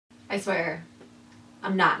I swear,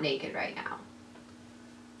 I'm not naked right now.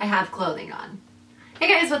 I have clothing on. Hey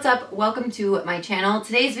guys, what's up? Welcome to my channel.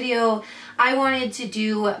 Today's video, I wanted to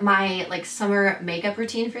do my summer makeup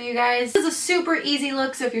routine for you guys. This is a super easy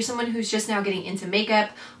look, so if you're someone who's just now getting into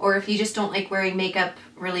makeup, or if you just don't like wearing makeup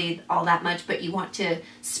really all that much, but you want to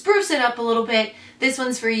spruce it up a little bit, this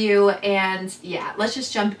one's for you. And yeah, let's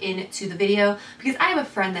just jump into the video because I have a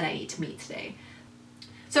friend that I need to meet today.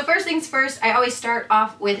 So first things first, I always start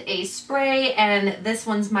off with a spray, and this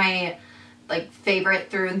one's my favorite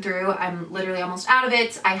through and through. I'm literally almost out of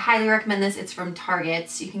it. I highly recommend this. It's from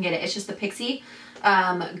Target. You can get it. It's just the Pixie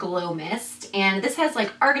Glow Mist, and this has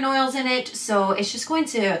argan oils in it, so it's just going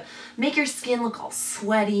to make your skin look all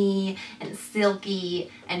sweaty and silky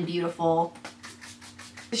and beautiful.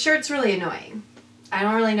 The shirt's really annoying. I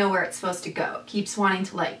don't really know where it's supposed to go. It keeps wanting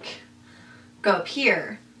to go up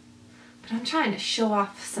here, but I'm trying to show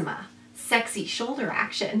off some sexy shoulder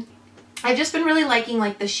action. I've just been really liking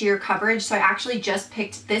the sheer coverage, so I actually just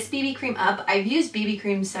picked this BB cream up. I've used BB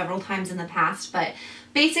cream several times in the past, but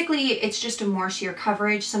basically it's just a more sheer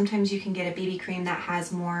coverage. Sometimes you can get a BB cream that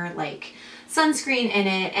has more sunscreen in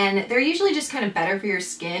it, and they're usually just kind of better for your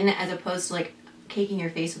skin as opposed to caking your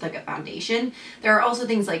face with a foundation. There are also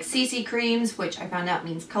things like CC creams, which I found out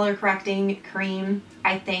means color correcting cream,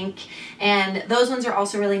 I think, and those ones are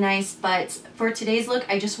also really nice. But for today's look,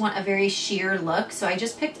 I just want a very sheer look, so I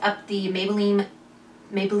just picked up the Maybelline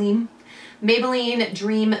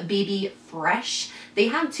Dream BB Fresh. They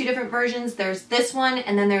have two different versions. There's this one,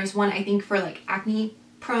 and then there's one I think for acne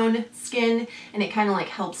prone skin, and it kind of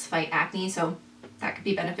helps fight acne, so that could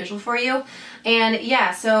be beneficial for you. And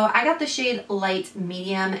yeah, so I got the shade Light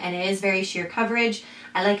Medium, and it is very sheer coverage.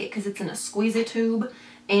 I like it because it's in a squeezy tube,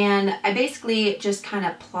 and I basically just kind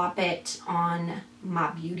of plop it on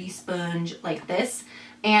my beauty sponge like this.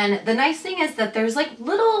 And the nice thing is that there's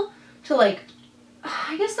little to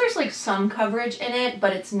I guess there's some coverage in it,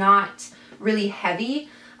 but it's not really heavy,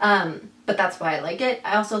 but that's why I like it.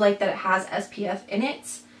 I also like that it has SPF in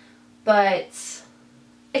it, but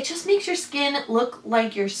it just makes your skin look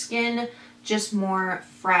like your skin, just more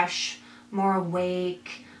fresh, more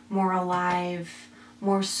awake, more alive,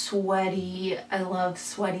 more sweaty. I love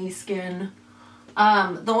sweaty skin.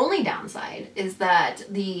 The only downside is that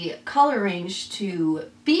the color range to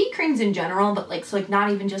BB creams in general, but not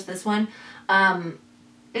even just this one,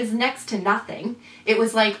 is next to nothing. It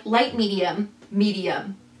was light, medium,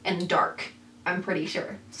 medium, and dark, I'm pretty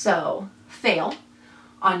sure. So, fail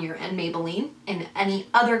on your end, Maybelline, and any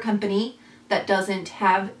other company that doesn't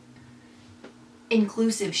have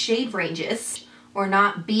inclusive shade ranges. We're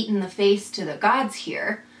not beating the face to the gods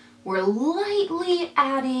here. We're lightly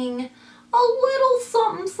adding a little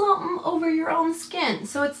something something over your own skin.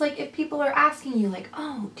 So it's if people are asking you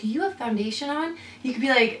oh, do you have foundation on? You could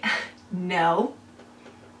be no.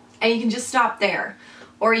 And you can just stop there.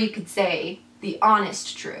 Or you could say the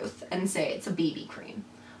honest truth and say it's a BB cream.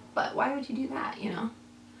 But why would you do that, you know?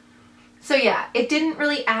 So yeah, it didn't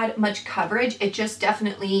really add much coverage. It just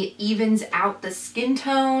definitely evens out the skin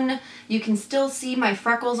tone. You can still see my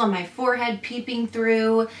freckles on my forehead peeping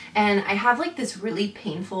through, and I have this really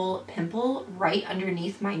painful pimple right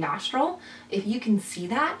underneath my nostril. If you can see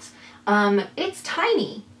that, it's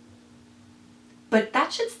tiny, but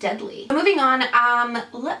that shit's deadly. Moving on,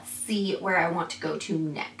 let's see where I want to go to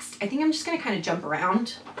next. I think I'm just gonna kind of jump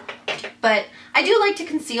around. But I do like to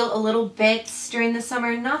conceal a little bit during the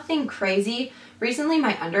summer, nothing crazy. Recently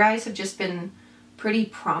my under eyes have just been pretty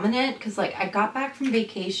prominent because I got back from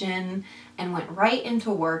vacation and went right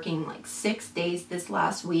into working 6 days this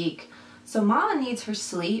last week. So Mama needs her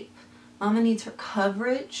sleep, Mama needs her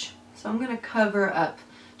coverage. So I'm gonna cover up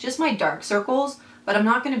just my dark circles, but I'm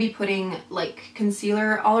not gonna be putting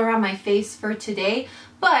concealer all around my face for today.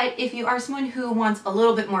 But if you are someone who wants a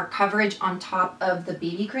little bit more coverage on top of the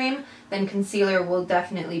BB cream, then concealer will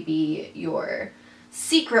definitely be your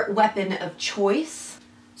secret weapon of choice.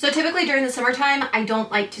 So typically during the summertime, I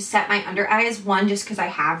don't like to set my under eyes. One, just because I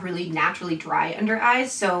have really naturally dry under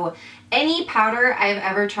eyes. So any powder I've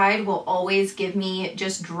ever tried will always give me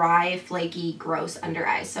just dry, flaky, gross under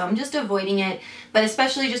eyes. So I'm just avoiding it, but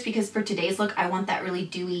especially just because for today's look, I want that really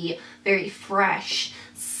dewy, very fresh,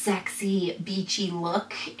 sexy, beachy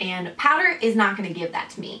look, and powder is not going to give that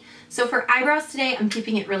to me. So for eyebrows today, I'm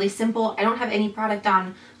keeping it really simple. I don't have any product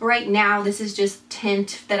on right now. This is just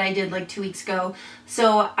tint that I did 2 weeks ago.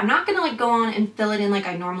 So I'm not going to go on and fill it in like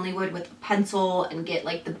I normally would with a pencil and get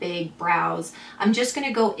the big brows. I'm just going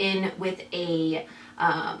to go in with a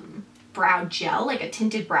brow gel, like a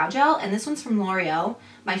tinted brow gel, and this one's from L'Oreal.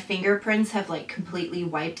 My fingerprints have like completely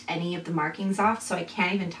wiped any of the markings off, so I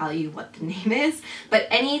can't even tell you what the name is, but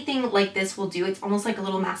anything like this will do. It's almost like a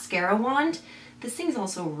little mascara wand. This thing's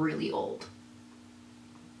also really old.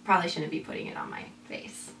 Probably shouldn't be putting it on my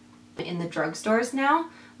face. In the drugstores now,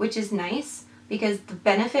 which is nice because the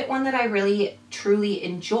Benefit one that I really truly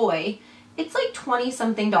enjoy, it's like 20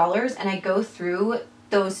 something dollars, and I go through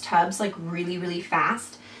those tubs like really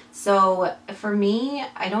fast. So for me,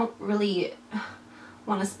 I don't really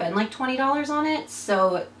want to spend like $20 on it.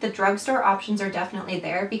 So the drugstore options are definitely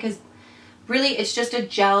there because really it's just a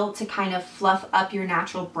gel to kind of fluff up your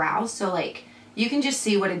natural brows. So like you can just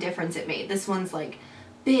see what a difference it made. This one's like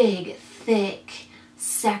big, thick,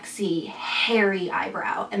 sexy, hairy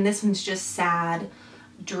eyebrow, and this one's just sad,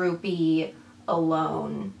 droopy,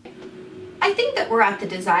 alone. I think that we're at the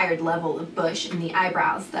desired level of bush in the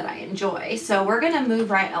eyebrows that I enjoy, so we're gonna move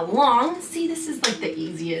right along. See, this is like the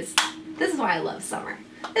easiest. This is why I love summer.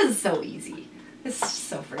 This is so easy. This is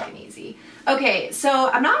so freaking easy. Okay, so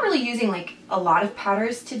I'm not really using like a lot of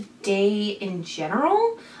powders today in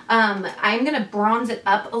general. I'm gonna bronze it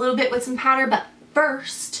up a little bit with some powder, but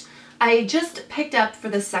first, I just picked up for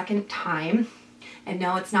the second time, and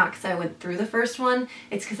no, it's not because I went through the first one,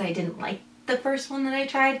 it's because I didn't like the first one that I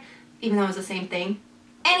tried, even though it was the same thing.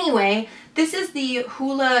 Anyway, this is the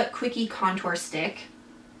Hoola Quickie Contour Stick,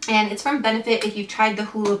 and it's from Benefit. If you've tried the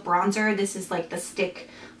Hoola bronzer, this is like the stick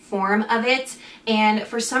form of it, and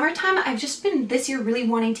for summertime, I've just been this year really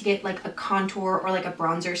wanting to get like a contour or like a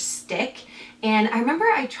bronzer stick, and I remember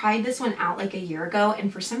I tried this one out like a year ago,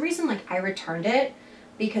 and for some reason like I returned it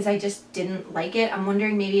because I just didn't like it. I'm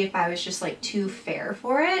wondering maybe if I was just like too fair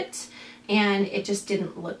for it and it just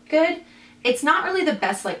didn't look good. It's not really the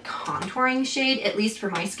best like contouring shade, at least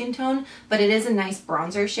for my skin tone, but it is a nice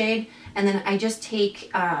bronzer shade. And then I just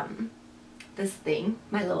take this thing,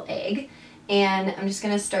 my little egg, and I'm just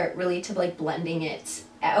gonna start really to like blending it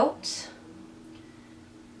out.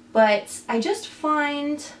 But I just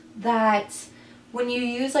find that when you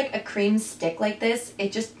use like a cream stick like this,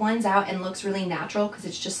 it just blends out and looks really natural because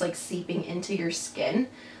it's just like seeping into your skin,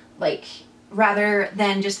 like rather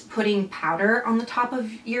than just putting powder on the top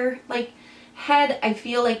of your like head. I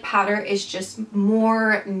feel like powder is just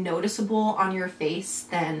more noticeable on your face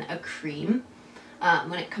than a cream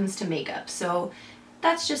when it comes to makeup. So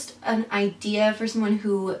that's just an idea for someone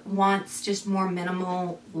who wants just more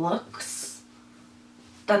minimal looks.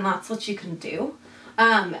 Then that's what you can do.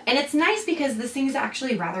 And it's nice because this thing is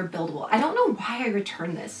actually rather buildable. I don't know why I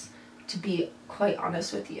returned this, to be quite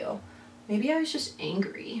honest with you. Maybe I was just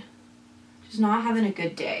angry. Just not having a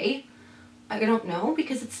good day. I don't know,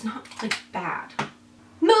 because it's not like bad.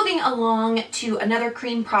 Moving along to another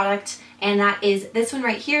cream product, and that is this one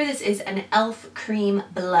right here. This is an e.l.f. cream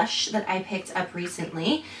blush that I picked up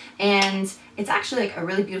recently, and it's actually like a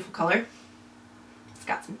really beautiful color. It's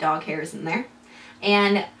got some dog hairs in there,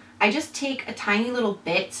 and I just take a tiny little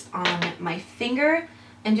bit on my finger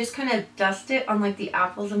and just kind of dust it on like the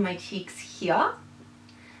apples of my cheeks here.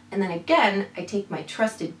 And then again, I take my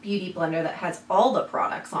trusted beauty blender that has all the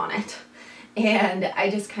products on it, and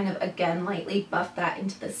I just kind of again lightly buff that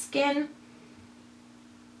into the skin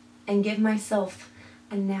and give myself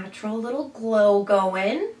a natural little glow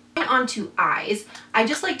going. Onto eyes, I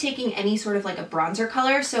just like taking any sort of like a bronzer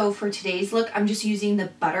color. So for today's look, I'm just using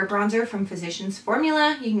the Butter Bronzer from Physicians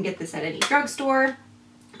Formula. You can get this at any drugstore.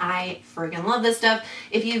 I friggin' love this stuff.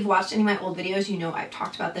 If you've watched any of my old videos, you know I've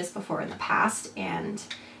talked about this before in the past, and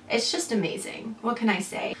it's just amazing. What can I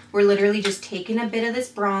say? We're literally just taking a bit of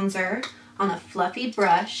this bronzer on a fluffy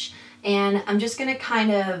brush, and I'm just gonna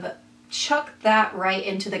kind of chuck that right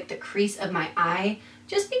into the crease of my eye,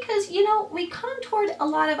 just because, you know, we contoured a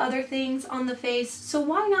lot of other things on the face, so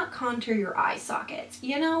why not contour your eye sockets?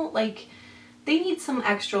 You know, like, they need some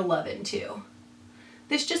extra loving too.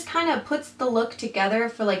 This just kind of puts the look together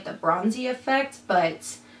for like the bronzy effect,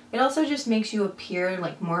 but it also just makes you appear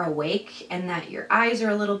like more awake, and that your eyes are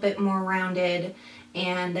a little bit more rounded,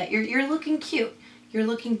 and that you're looking cute. You're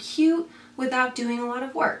looking cute without doing a lot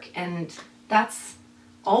of work, and that's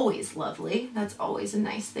always lovely. That's always a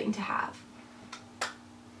nice thing to have.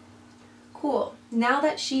 Cool. Now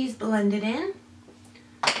that she's blended in,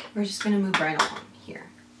 we're just gonna move right along here.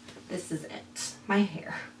 This is it. My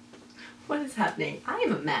hair. What is happening? I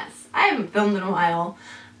am a mess. I haven't filmed in a while,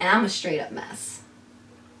 and I'm a straight up mess.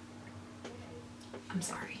 I'm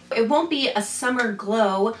sorry. It won't be a summer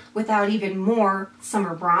glow without even more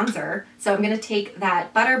summer bronzer. So I'm gonna take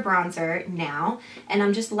that Butter Bronzer now, and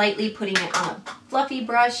I'm just lightly putting it on a fluffy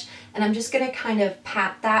brush, and I'm just gonna kind of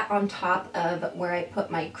pat that on top of where I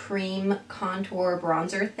put my cream contour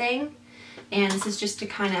bronzer thing. And this is just to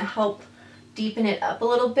kind of help deepen it up a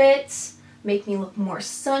little bit, make me look more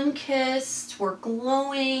sun-kissed. We're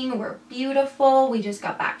glowing, we're beautiful. We just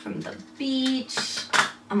got back from the beach.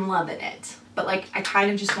 I'm loving it. But like, I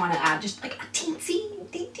kind of just want to add just like a teensy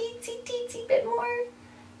bit more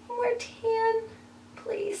tan,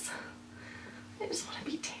 please. I just want to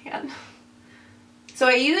be tan. So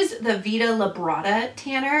I use the Vita Labrada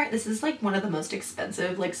tanner. This is like one of the most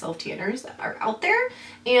expensive like self tanners that are out there.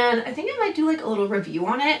 And I think I might do like a little review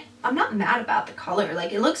on it. I'm not mad about the color.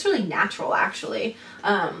 Like, it looks really natural actually.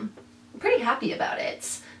 I'm pretty happy about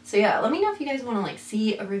it. So yeah, let me know if you guys want to like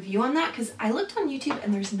see a review on that, because I looked on YouTube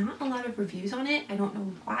and there's not a lot of reviews on it. I don't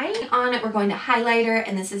know why. On it, we're going to highlighter,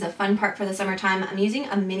 and this is a fun part for the summertime. I'm using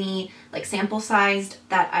a mini like sample sized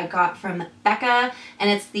that I got from Becca, and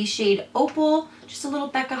it's the shade Opal, just a little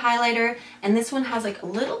Becca highlighter. And this one has like a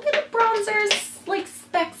little bit of bronzers like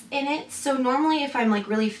specks in it. So normally if I'm like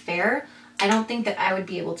really fair, I don't think that I would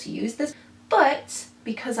be able to use this, but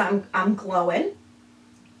because I'm glowing,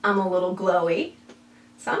 I'm a little glowy.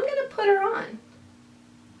 So I'm gonna put her on.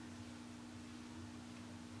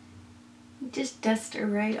 Just dust her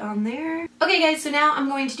right on there. Okay guys, so now I'm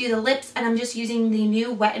going to do the lips, and I'm just using the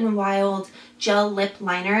new Wet n Wild gel lip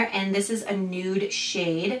liner, and this is a nude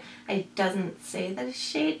shade. It doesn't say the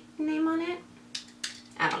shade name on it.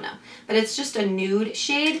 I don't know, but it's just a nude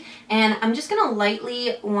shade, and I'm just gonna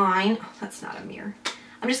lightly line, oh, that's not a mirror.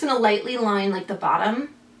 I'm just gonna lightly line like the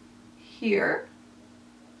bottom here.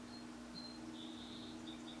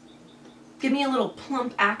 Give me a little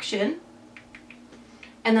plump action.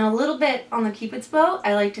 And then a little bit on the Cupid's bow,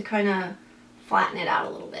 I like to kind of flatten it out a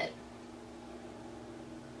little bit.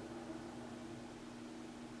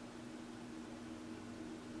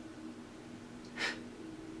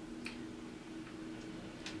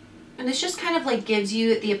 And this just kind of like gives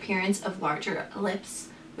you the appearance of larger lips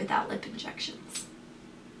without lip injections.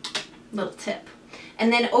 Little tip.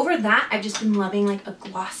 And then over that, I've just been loving like a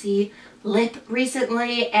glossy lip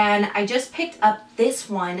recently, and I just picked up this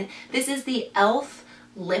one. This is the e.l.f.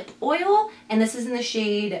 lip oil, and this is in the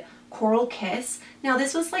shade Coral Kiss. Now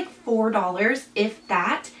this was like $4, if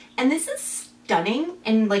that, and this is stunning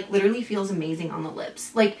and like literally feels amazing on the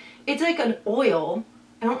lips. Like, it's like an oil.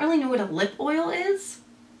 I don't really know what a lip oil is.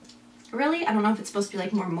 Really? I don't know if it's supposed to be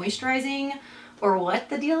like more moisturizing or what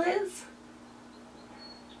the deal is.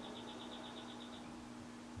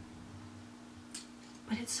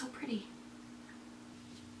 But it's so pretty.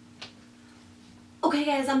 Okay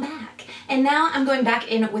guys, I'm back. And now I'm going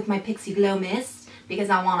back in with my Pixie Glow Mist because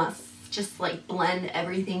I want to just like blend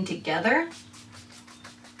everything together.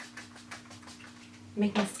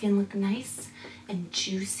 Make my skin look nice and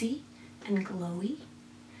juicy and glowy.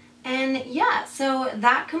 And yeah, so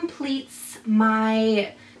that completes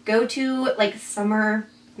my go-to like summer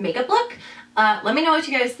makeup look. Let me know what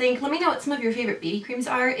you guys think. Let me know what some of your favorite BB creams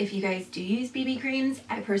are if you guys do use BB creams.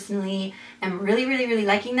 I personally am really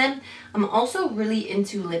liking them. I'm also really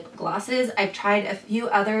into lip glosses. I've tried a few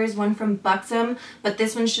others, one from Buxom, but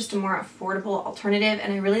this one's just a more affordable alternative,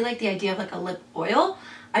 and I really like the idea of like a lip oil.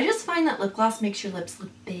 I just find that lip gloss makes your lips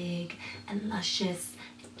look big and luscious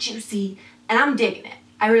and juicy, and I'm digging it.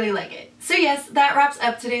 I really like it. So yes, that wraps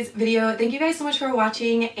up today's video. Thank you guys so much for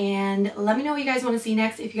watching, and let me know what you guys want to see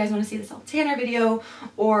next. If you guys want to see the self tanner video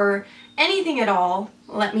or anything at all,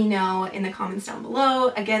 let me know in the comments down below.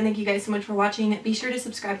 Again, thank you guys so much for watching. Be sure to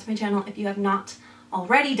subscribe to my channel if you have not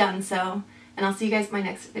already done so, and I'll see you guys in my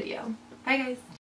next video. Bye guys.